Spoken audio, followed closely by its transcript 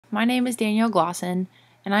My name is Danielle Glosson,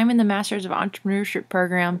 and I'm in the Masters of Entrepreneurship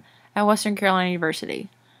program at Western Carolina University.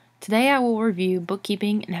 Today I will review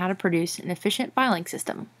bookkeeping and how to produce an efficient filing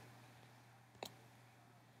system.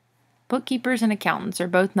 Bookkeepers and accountants are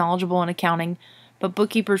both knowledgeable in accounting, but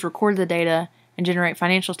bookkeepers record the data and generate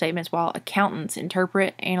financial statements while accountants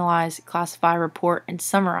interpret, analyze, classify, report, and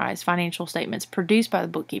summarize financial statements produced by the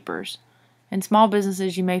bookkeepers. In small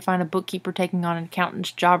businesses, you may find a bookkeeper taking on an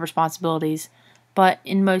accountant's job responsibilities, but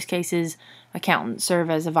in most cases, accountants serve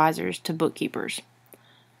as advisors to bookkeepers.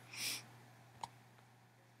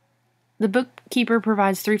 The bookkeeper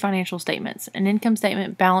provides three financial statements: an income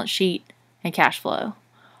statement, balance sheet, and cash flow.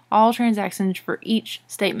 All transactions for each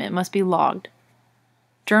statement must be logged.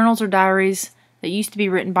 Journals or diaries that used to be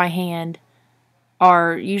written by hand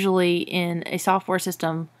are usually in a software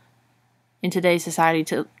system in today's society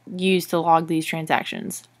to use to log these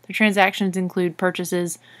transactions. The transactions include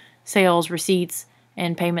purchases, sales, receipts,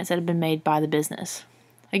 and payments that have been made by the business.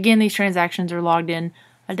 Again, these transactions are logged in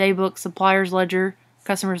a daybook, supplier's ledger,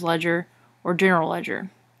 customer's ledger, or general ledger.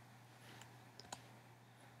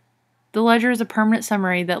 The ledger is a permanent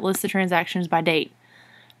summary that lists the transactions by date.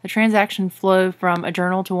 The transactions flow from a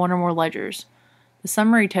journal to one or more ledgers. The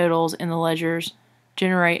summary totals in the ledgers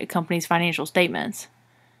generate a company's financial statements.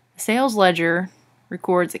 The sales ledger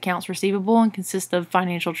records accounts receivable and consists of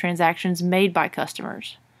financial transactions made by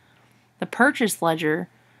customers. The purchase ledger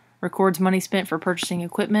records money spent for purchasing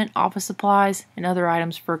equipment, office supplies, and other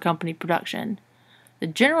items for company production. The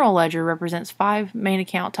general ledger represents 5 main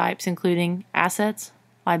account types, including assets,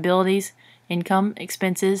 liabilities, income,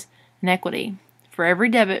 expenses, and equity. For every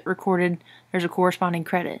debit recorded, there's a corresponding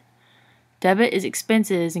credit. Debit is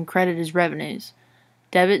expenses and credit is revenues.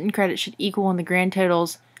 Debit and credit should equal in the grand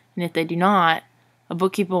totals, and if they do not, a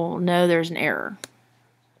bookkeeper will know there's an error.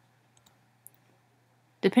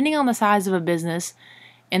 Depending on the size of a business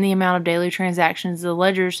and the amount of daily transactions, the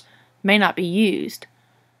ledgers may not be used.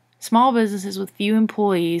 Small businesses with few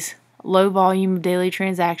employees, low volume of daily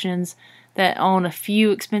transactions that own a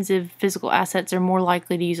few expensive physical assets are more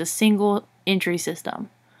likely to use a single entry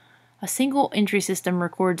system. A single entry system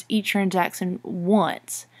records each transaction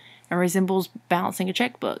once and resembles balancing a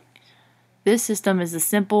checkbook. This system is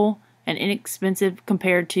simple and inexpensive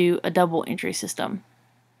compared to a double entry system.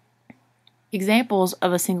 Examples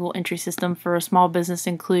of a single entry system for a small business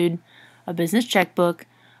include a business checkbook,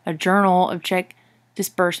 a journal of check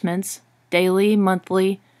disbursements, daily,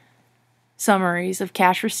 monthly summaries of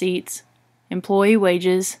cash receipts, employee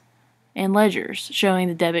wages, and ledgers showing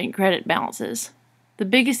the debit and credit balances. The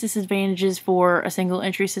biggest disadvantages for a single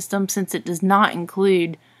entry system, since it does not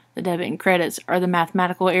include the debit and credits, are the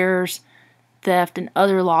mathematical errors, theft, and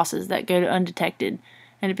other losses that go undetected,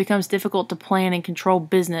 and it becomes difficult to plan and control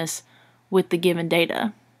business with the given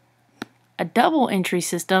data. A double entry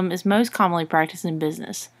system is most commonly practiced in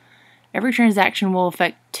business. Every transaction will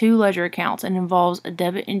affect 2 ledger accounts and involves a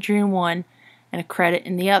debit entry in one and a credit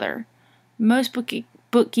in the other. Most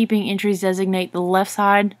bookkeeping entries designate the left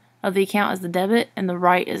side of the account as the debit and the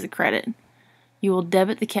right as the credit. You will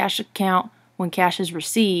debit the cash account when cash is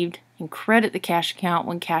received and credit the cash account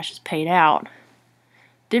when cash is paid out.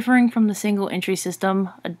 Differing from the single entry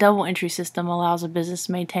system, a double entry system allows a business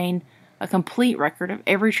to maintain a complete record of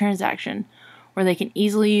every transaction, where they can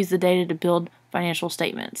easily use the data to build financial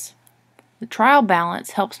statements. The trial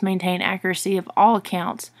balance helps maintain accuracy of all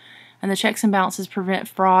accounts, and the checks and balances prevent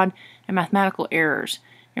fraud and mathematical errors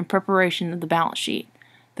in preparation of the balance sheet.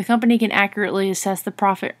 The company can accurately assess the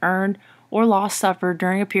profit earned or loss suffered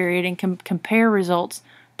during a period and can compare results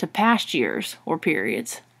to past years or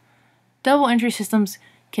periods. Double entry systems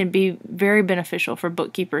can be very beneficial for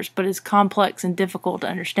bookkeepers, but is complex and difficult to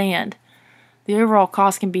understand. The overall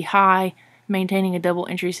cost can be high maintaining a double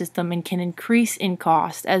entry system and can increase in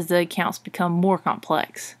cost as the accounts become more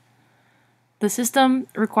complex. The system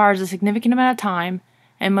requires a significant amount of time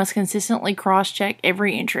and must consistently cross-check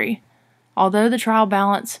every entry. Although the trial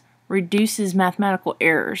balance reduces mathematical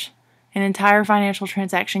errors, an entire financial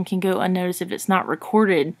transaction can go unnoticed if it's not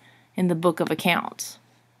recorded in the book of accounts.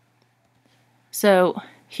 So,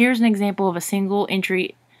 here's an example of a single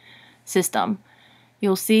entry system.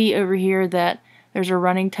 You'll see over here that there's a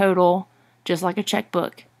running total, just like a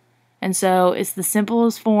checkbook. And so it's the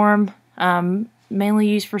simplest form, mainly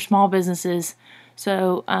used for small businesses.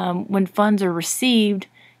 So when funds are received,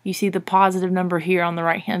 you see the positive number here on the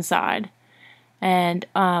right-hand side. And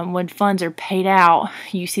when funds are paid out,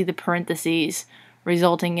 you see the parentheses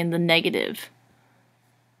resulting in the negative.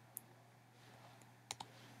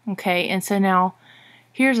 Okay, and so now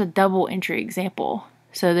here's a double entry example.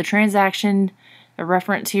 So the transaction, the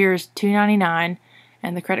reference here is $2.99,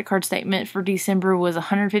 and the credit card statement for December was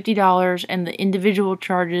 $150, and the individual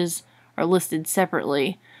charges are listed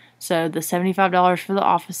separately. So the $75 for the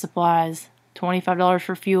office supplies, $25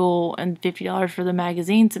 for fuel, and $50 for the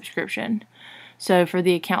magazine subscription. So for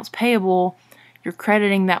the accounts payable, you're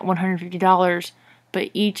crediting that $150, but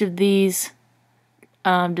each of these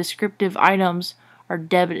descriptive items are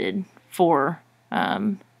debited for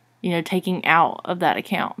taking out of that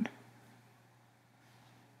account.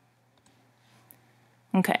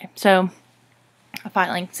 Okay, so a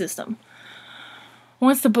filing system.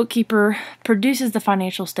 Once the bookkeeper produces the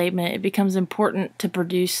financial statement, it becomes important to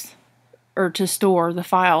produce or to store the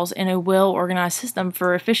files in a well-organized system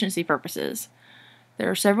for efficiency purposes. There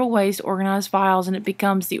are several ways to organize files, and it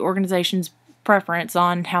becomes the organization's preference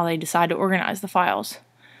on how they decide to organize the files.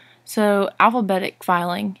 So, alphabetic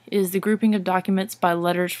filing is the grouping of documents by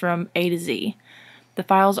letters from A to Z. The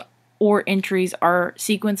files or entries are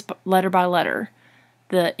sequenced letter by letter.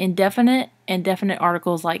 The indefinite and definite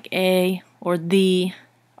articles like A or the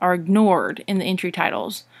are ignored in the entry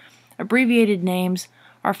titles. Abbreviated names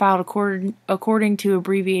are filed according to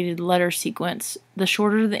abbreviated letter sequence. The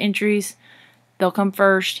shorter the entries, they'll come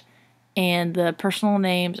first, and the personal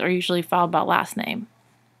names are usually filed by last name.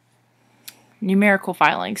 Numerical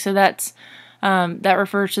filing. So that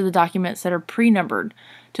refers to the documents that are pre-numbered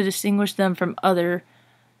to distinguish them from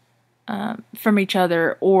each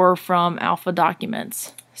other or from alpha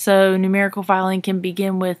documents. So numerical filing can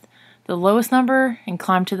begin with the lowest number and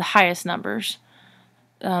climb to the highest numbers.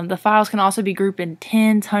 The files can also be grouped in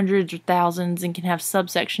tens, hundreds, or thousands, and can have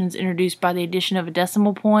subsections introduced by the addition of a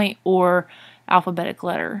decimal point or alphabetic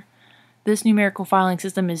letter. This numerical filing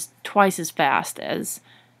system is twice as fast as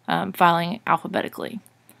filing alphabetically.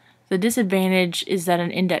 The disadvantage is that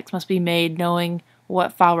an index must be made knowing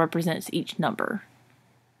what file represents each number.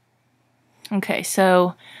 Okay,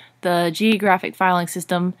 so the geographic filing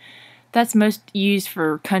system, that's most used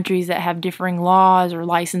for countries that have differing laws or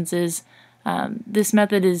licenses. This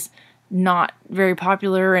method is not very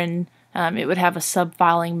popular, and it would have a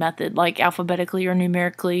sub-filing method like alphabetically or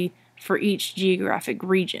numerically for each geographic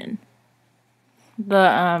region.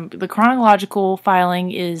 The chronological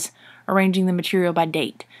filing is arranging the material by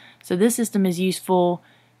date. So this system is useful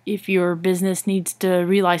if your business needs to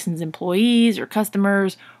relicense employees or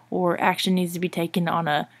customers, or action needs to be taken on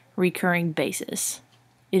a recurring basis.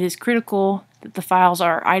 It is critical that the files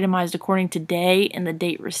are itemized according to day and the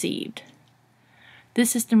date received.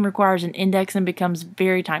 This system requires an index and becomes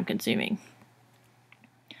very time-consuming.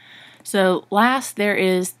 So last, there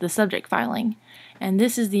is the subject filing, and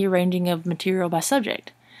this is the arranging of material by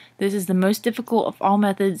subject. This is the most difficult of all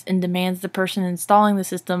methods and demands the person installing the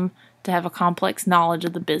system to have a complex knowledge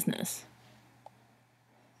of the business.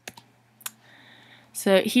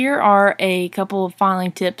 So here are a couple of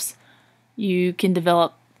filing tips you can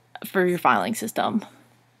develop for your filing system.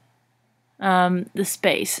 The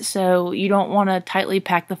space. So you don't want to tightly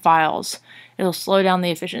pack the files. It'll slow down the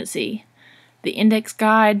efficiency. The index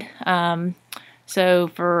guide. So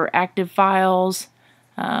for active files,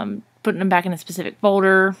 putting them back in a specific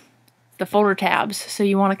folder. The folder tabs. So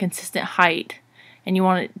you want a consistent height, and you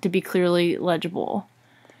want it to be clearly legible.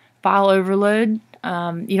 File overload.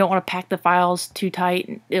 You don't want to pack the files too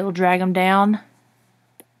tight. It'll drag them down.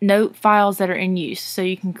 Note files that are in use. So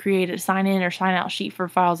you can create a sign-in or sign-out sheet for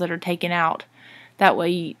files that are taken out. That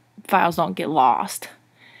way files don't get lost.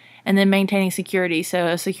 And then maintaining security. So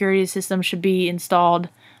a security system should be installed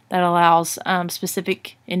that allows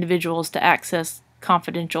specific individuals to access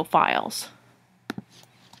confidential files.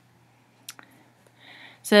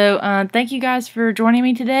 So thank you guys for joining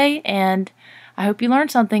me today, and I hope you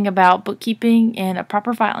learned something about bookkeeping and a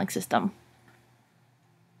proper filing system.